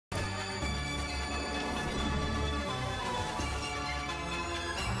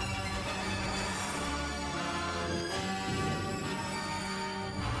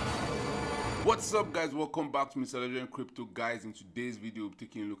What's up, guys? Welcome back to Mr. Legend Crypto. Guys, in today's video we're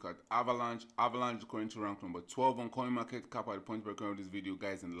taking a look at Avalanche. Avalanche is currently ranked number 12 on CoinMarketCap at the point of recording of this video.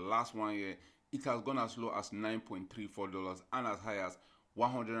 Guys, in the last 1 year it has gone as low as $9.34 and as high as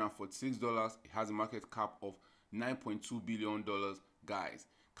 $146. It has a market cap of $9.2 billion. Guys,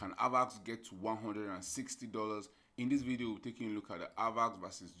 can AVAX get to $160? In this video we're taking a look at the AVAX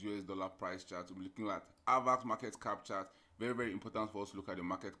versus US dollar price chart. We'll be looking at AVAX market cap chart. Very important for us to look at the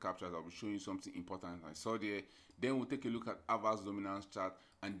market cap chart. I'll be showing you something important I saw there. Then we'll take a look at AVAX dominance chart,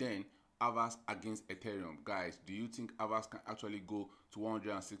 and then AVAX against Ethereum. Guys, do you think AVAX can actually go to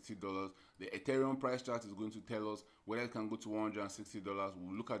 $160? The Ethereum price chart is going to tell us whether it can go to $160.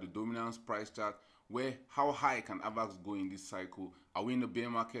 We'll look at the dominance price chart, where how high can AVAX go in this cycle. Are we in the bear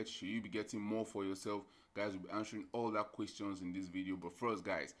market? Should you be getting more for yourself? Guys, we'll be answering all that questions in this video. But first,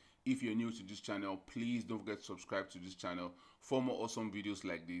 guys, if you're new to this channel, please don't forget to subscribe to this channel for more awesome videos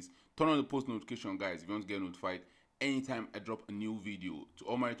like this. Turn on the post notification, guys, if you want to get notified anytime I drop a new video. To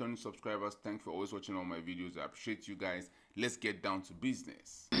all my returning subscribers, thanks for always watching all my videos. I appreciate you guys. Let's get down to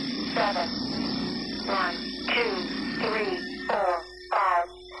business. 7, 1, 2, 3, 4, 5, 6,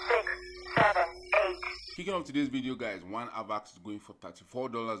 7, 8. Kicking off today's video, guys, one AVAX is going for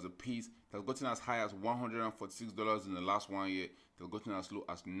 $34 a piece. It has gotten as high as $146 in the last 1 year. It has gotten as low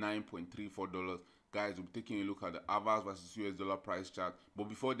as $9.34. Guys, we'll be taking a look at the AVAX versus US dollar price chart. But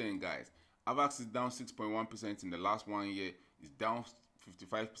before then, guys, AVAX is down 6.1% in the last 1 year. It's down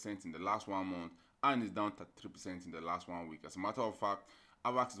 55% in the last 1 month, and it's down 33% in the last 1 week. As a matter of fact,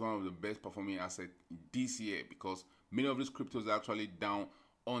 AVAX is one of the best performing assets this year because many of these cryptos are actually down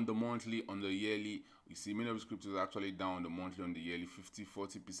on the monthly, on the yearly. You see many of these cryptos are actually down on the monthly, on the yearly,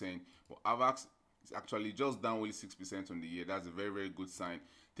 50-40%. But AVAX is actually just down only 6% on the year. That's a very good sign.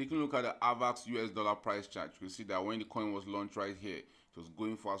 Taking a look at the AVAX US dollar price chart, you can see that when the coin was launched right here, it was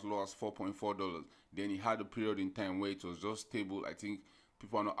going for as low as $4.4. Then it had a period in time where it was just stable. I think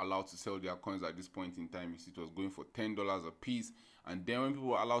people are not allowed to sell their coins at this point in time. You see, it was going for $10 a piece. And then when people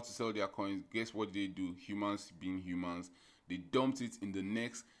were allowed to sell their coins, guess what they do? Humans being humans, they dumped it in the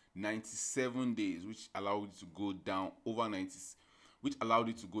next 97 days, which allowed it to go down over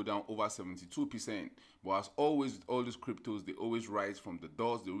 72%. But as always with all these cryptos, they always rise from the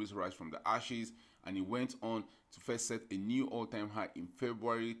dust, they always rise from the ashes, and it went on to first set a new all-time high in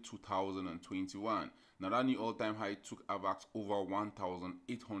February 2021. Now that new all-time high took AVAX over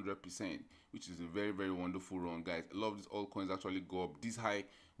 1,800%, which is a very wonderful run, guys. A lot of these altcoins actually go up this high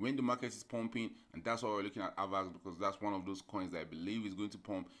when the market is pumping, and that's why we're looking at AVAX, because that's one of those coins that I believe is going to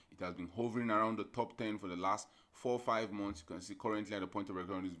pump. It has been hovering around the top 10 for the last 4 or 5 months. You can see currently at the point of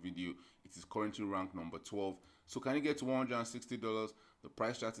recording this video, it is currently ranked number 12. So can it get to $160? The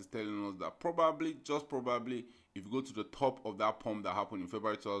price chart is telling us that probably, just probably, if you go to the top of that pump that happened in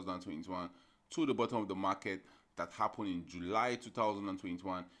February 2021 to the bottom of the market that happened in July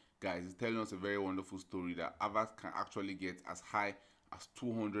 2021, guys, it's telling us a very wonderful story that AVAX can actually get as high as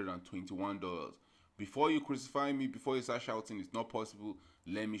 $221. Before you crucify me, before you start shouting it's not possible,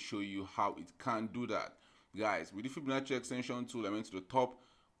 let me show you how it can do that. Guys, with the Fibonacci extension tool, I went to the top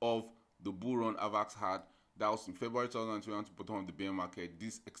of the bull run AVAX had. That was in February 2021 to bottom of the bear market.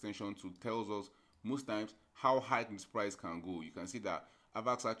 This extension tool tells us most times how high this price can go. You can see that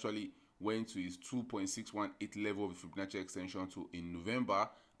AVAX actually went to its 2.618 level of the Fibonacci extension tool in November,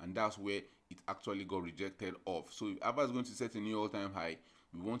 and that's where it actually got rejected off. So if AVAX is going to set a new all-time high,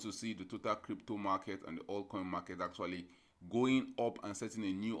 we want to see the total crypto market and the altcoin market actually going up and setting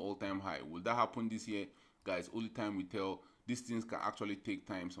a new all-time high. Will that happen this year? Guys, only time will tell. These things can actually take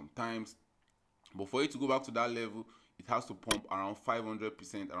time sometimes. But for it to go back to that level, it has to pump around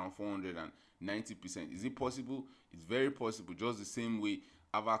 500%, around 490%. Is it possible? It's very possible. Just the same way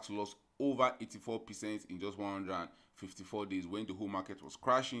AVAX lost over 84% in just 154 days when the whole market was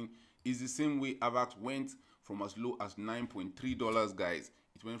crashing. Is the same way AVAX went from as low as $9.3, guys.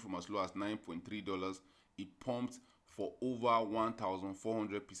 It went from as low as $9.3. It pumped for over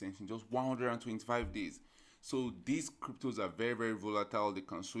 1,400% in just 125 days. So these cryptos are very volatile. They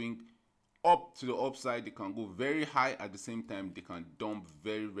can swing up to the upside, they can go very high, at the same time they can dump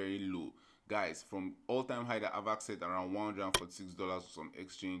very low. Guys, from all-time high that AVAX set around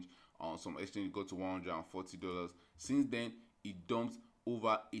 $146 on some exchange, it got to $140. Since then it dumped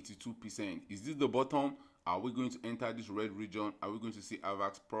over 82%. Is this the bottom? Are we going to enter this red region? Are we going to see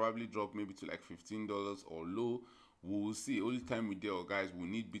AVAX probably drop maybe to like $15 or low? We will see. Only time we tell, guys, we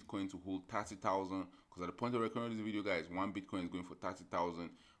need Bitcoin to hold 30,000, because at the point of recording this video, guys, one Bitcoin is going for 30,000.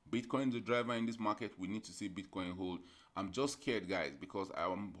 Bitcoin is the driver in this market. We need to see Bitcoin hold. I'm just scared, guys, because I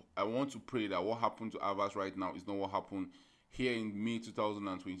want to pray that what happened to AVAX right now is not what happened here in May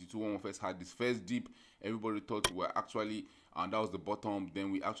 2022 when we first had this first dip. Everybody thought we were actually, and that was the bottom.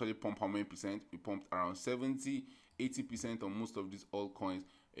 Then we actually pumped how many percent? We pumped around 70-80% on most of these altcoins.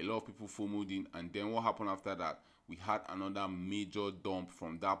 A lot of people FOMO'd in, and then what happened after that? We had another major dump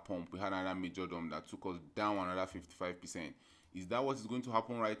from that pump. We had another major dump that took us down another 55%. Is that what is going to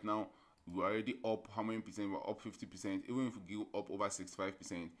happen right now? We're already up how many percent? We're up 50%. Even if we go up over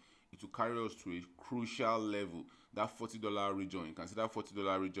 65%, it will carry us to a crucial level, that $40 region. You can see that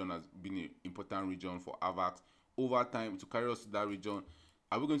 $40 region has been an important region for AVAX. Over time, to carry us to that region,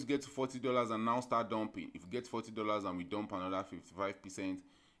 are we going to get to $40 and now start dumping? If we get $40 and we dump another 55%,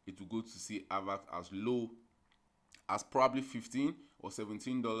 it will go to see AVAX as low as probably $15 or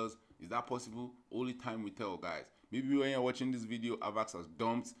 $17. Is that possible? Only time will tell, guys. Maybe when you're watching this video, AVAX has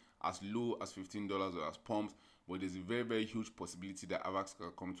dumped as low as $15 or as pumped, but there's a very huge possibility that AVAX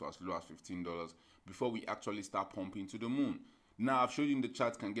can come to as low as $15 before we actually start pumping to the moon. Now, I've showed you in the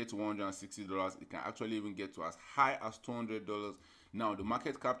chart can get to $160. It can actually even get to as high as $200. Now, the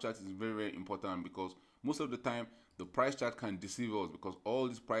market cap chart is very important, because most of the time the price chart can deceive us, because all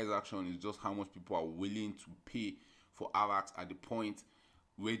this price action is just how much people are willing to pay for AVAX at the point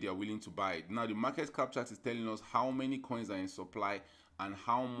where they are willing to buy it. Now, the market cap chart is telling us how many coins are in supply and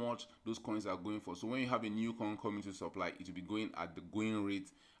how much those coins are going for. So when you have a new coin coming to supply, it will be going at the going rate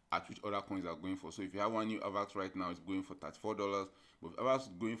at which other coins are going for. So if you have one new AVAX right now, it's going for $34, but if AVAX is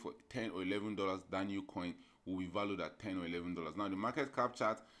going for $10 or $11, that new coin will be valued at $10 or $11. Now, the market cap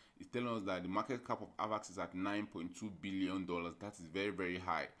chart is telling us that the market cap of AVAX is at $9.2 billion. That is very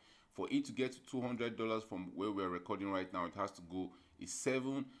high. For it to get to $200 from where we're recording right now, it has to go a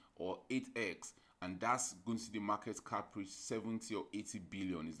 7 or 8x, and that's going to see the market cap reach 70 or 80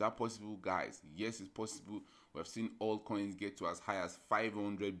 billion. Is that possible, guys? Yes, it's possible. We've seen altcoins get to as high as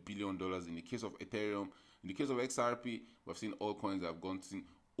 $500 billion in the case of Ethereum. In the case of XRP, we've seen altcoins that have gone to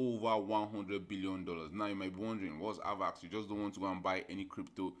over $100 billion. Now, you might be wondering, what's AVAX? You just don't want to go and buy any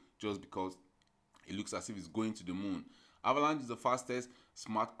crypto just because it looks as if it's going to the moon. Avalanche is the fastest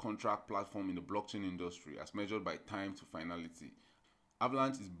smart contract platform in the blockchain industry as measured by time to finality.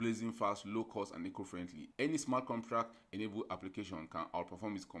 Avalanche is blazing fast, low cost, and eco-friendly. Any smart contract enabled application can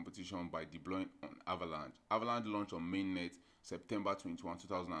outperform its competition by deploying on Avalanche. Avalanche launched on mainnet September 21,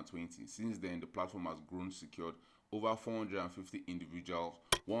 2020. Since then, the platform has grown, secured over 450 individuals,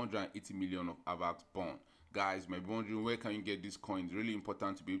 180 million of AVAX bond. Guys, you might be wondering, where can you get this coin? It's really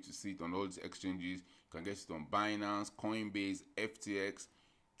important to be able to see it on all these exchanges. You can get it on Binance, Coinbase, FTX,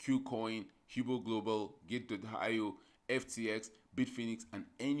 KuCoin, Hubo Global, Gate.io, FTX, Bitfinex, and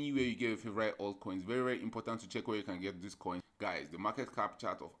anywhere you get your favorite altcoins. Very important to check where you can get this coin. Guys, the market cap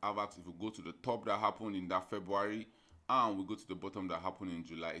chart of AVAX, if we go to the top that happened in that February and we go to the bottom that happened in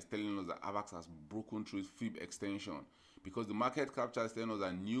July, it's telling us that AVAX has broken through its fib extension, because the market cap chart is telling us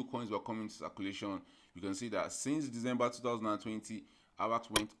that new coins were coming to circulation. You can see that since December 2020,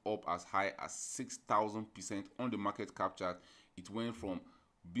 AVAX went up as high as 6,000% on the market cap chart. It went from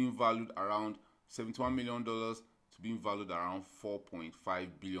being valued around $71 million to being valued around $4.5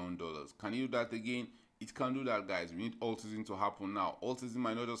 billion. Can you do that again? It can do that, guys. We need alt season to happen now. Alt season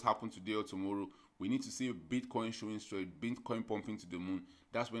might not just happen today or tomorrow. We need to see Bitcoin showing straight, Bitcoin pumping to the moon.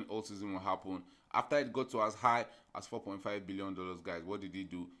 That's when alt season will happen. After it got to as high as $4.5 billion, guys, what did it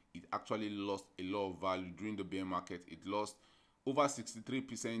do? It actually lost a lot of value during the bear market. It lost over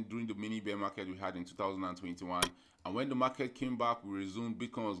 63% during the mini bear market we had in 2021. And when the market came back, we resumed.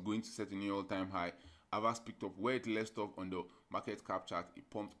 Bitcoin was going to set a new all-time high. AVAX picked up where it left off on the market cap chart. It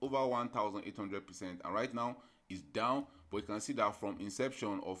pumped over 1,800%, and right now it's down. But you can see that from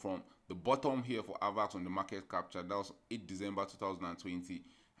inception, or from the bottom here for AVAX on the market cap chart, that was 8 December 2020.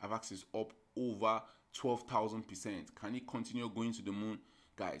 AVAX is up over 12,000%. Can it continue going to the moon?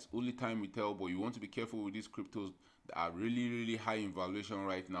 Guys, only time will tell, but you want to be careful with these cryptos that are really high in valuation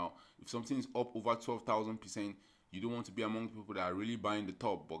right now. If something is up over 12,000%, you don't want to be among people that are really buying the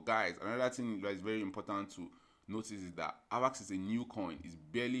top. But guys, another thing that is very important to notice is that AVAX is a new coin. It's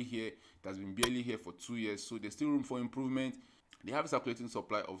barely here. It has been barely here for 2 years, so there's still room for improvement. They have a circulating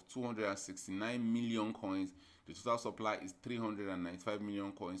supply of 269 million coins. The total supply is 395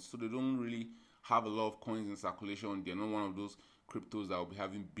 million coins, so they don't really have a lot of coins in circulation. They're not one of those cryptos that will be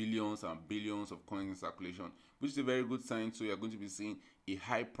having billions and billions of coins in circulation, which is a very good sign. So you're going to be seeing a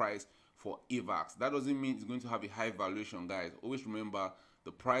high price for AVAX. That doesn't mean it's going to have a high valuation, guys. Always remember,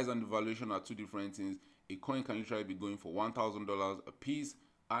 the price and the valuation are two different things. A coin can literally be going for $1,000 a piece,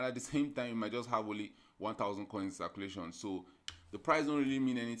 and at the same time, you might just have only 1,000 coins in circulation. So the price don't really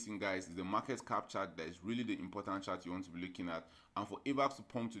mean anything, guys. It's the market cap chart that is really the important chart you want to be looking at. And for AVAX to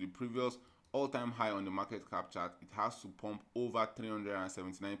pump to the previous all-time high on the market cap chart. It has to pump over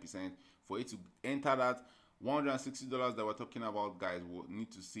 379% for it to enter that $160 that we're talking about, guys. We'll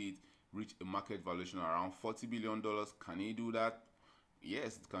need to see it reach a market valuation around $40 billion. Can it do that?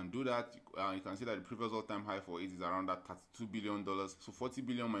 Yes, it can do that. You can see that the previous all-time high for it is around that $32 billion. So 40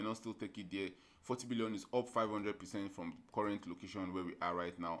 billion might not still take it there. 40 billion is up 500% from current location where we are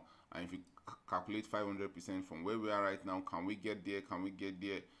right now. And if you calculate 500% from where we are right now, can we get there? Can we get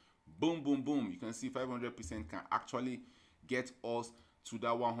there? Boom, boom, boom. You can see 500% can actually get us to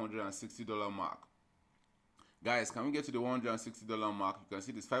that $160 mark. Guys, can we get to the $160 mark? You can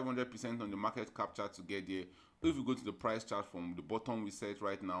see this 500% on the market cap chart to get there. If we go to the price chart from the bottom we set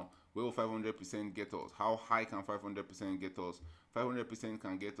right now, where will 500% get us? How high can 500% get us? 500%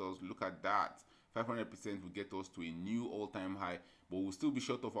 can get us, look at that. 500% will get us to a new all-time high, but we'll still be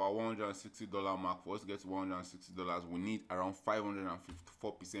short of our $160 mark. For us to get to $160, we need around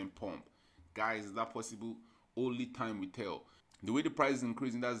 554% pump. Guys, is that possible? Only time will tell. The way the price is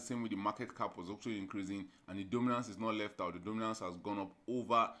increasing, that's the same way the market cap was actually increasing, and the dominance is not left out. The dominance has gone up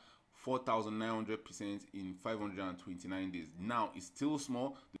over 4,900% in 529 days. Now, it's still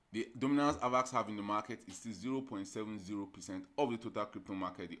small. The dominance AVAX have in the market is still 0.70% of the total crypto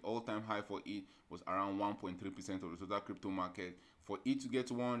market. The all-time high for it was around 1.3% of the total crypto market. For it to get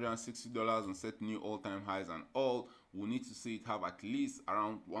to $160 and set new all-time highs and all, we'll need to see it have at least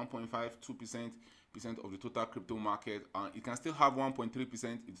around 1.52% of the total crypto market. It can still have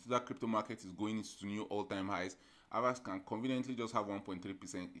 1.3% if the total crypto market is going into new all-time highs. AVAX can conveniently just have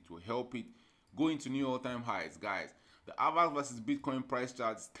 1.3%. It will help it go into new all-time highs, guys. The AVAX versus Bitcoin price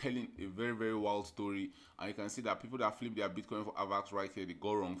chart is telling a very, very wild story, and you can see that people that flip their Bitcoin for AVAX right here, they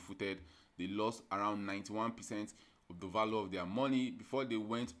got wrong-footed. They lost around 91% of the value of their money. Before they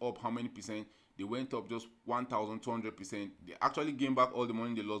went up, how many percent? They went up just 1,200%. They actually gained back all the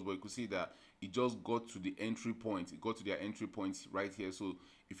money they lost, but you could see that it just got to the entry point. It got to their entry point right here. So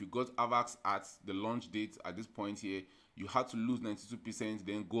if you got AVAX at the launch date at this point here, you had to lose 92%,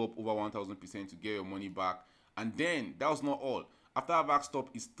 then go up over 1,000% to get your money back. And then that was not all. After AVAX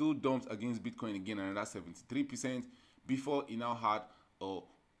stopped, it still dumped against Bitcoin again another 73% before it now had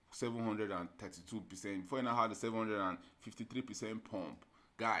 732%. Before it now had a 753% pump.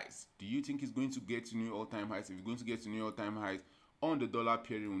 Guys, do you think it's going to get to new all-time highs? If it's going to get to new all-time highs on the dollar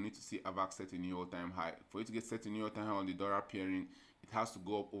pairing, we need to see AVAX set a new all-time high. For it to get set a new all-time high on the dollar pairing, it has to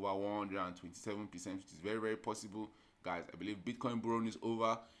go up over 127%, which is very, very possible. Guys, I believe Bitcoin borrowing is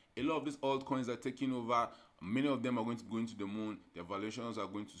over. A lot of these altcoins are taking over. Many of them are going to go into the moon. Their valuations are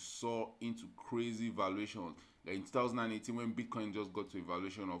going to soar into crazy valuations. Like in 2018, when Bitcoin just got to a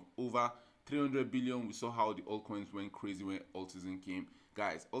valuation of over 300 billion, we saw how the altcoins went crazy when alt season came.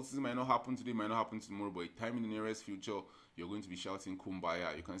 Guys, alt season might not happen today, might not happen tomorrow, but a time in the nearest future, you're going to be shouting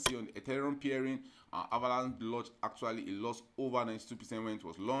kumbaya. You can see on the Ethereum pairing, Avalanche launched actually, it lost over 92% when it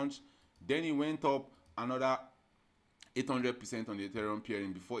was launched. Then it went up another 800% on the Ethereum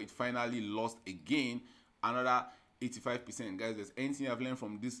pairing before it finally lost again another 85%. Guys, there's anything I've learned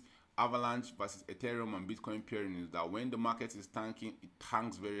from this Avalanche versus Ethereum and Bitcoin pairing is that when the market is tanking, it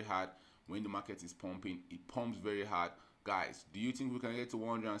tanks very hard. When the market is pumping, it pumps very hard. Guys, do you think we can get to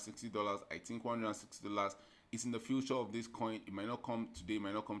 $160? I think $160 is in the future of this coin. It might not come today, it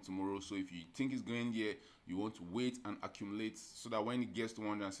might not come tomorrow. So if you think it's going here, you want to wait and accumulate so that when it gets to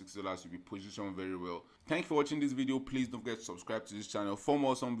 $160, you'll be positioned very well. Thank you for watching this video. Please don't forget to subscribe to this channel for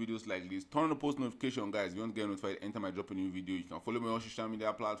more some videos like this. Turn on the post notification, guys. If you want to get notified anytime I drop a new video, you can follow me on social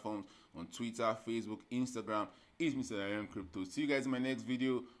media platforms on Twitter, Facebook, Instagram. It's Mr. Iron Crypto. See you guys in my next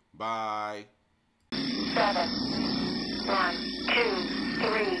video. Bye. 7, 1,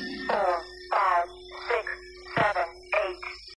 2, 3.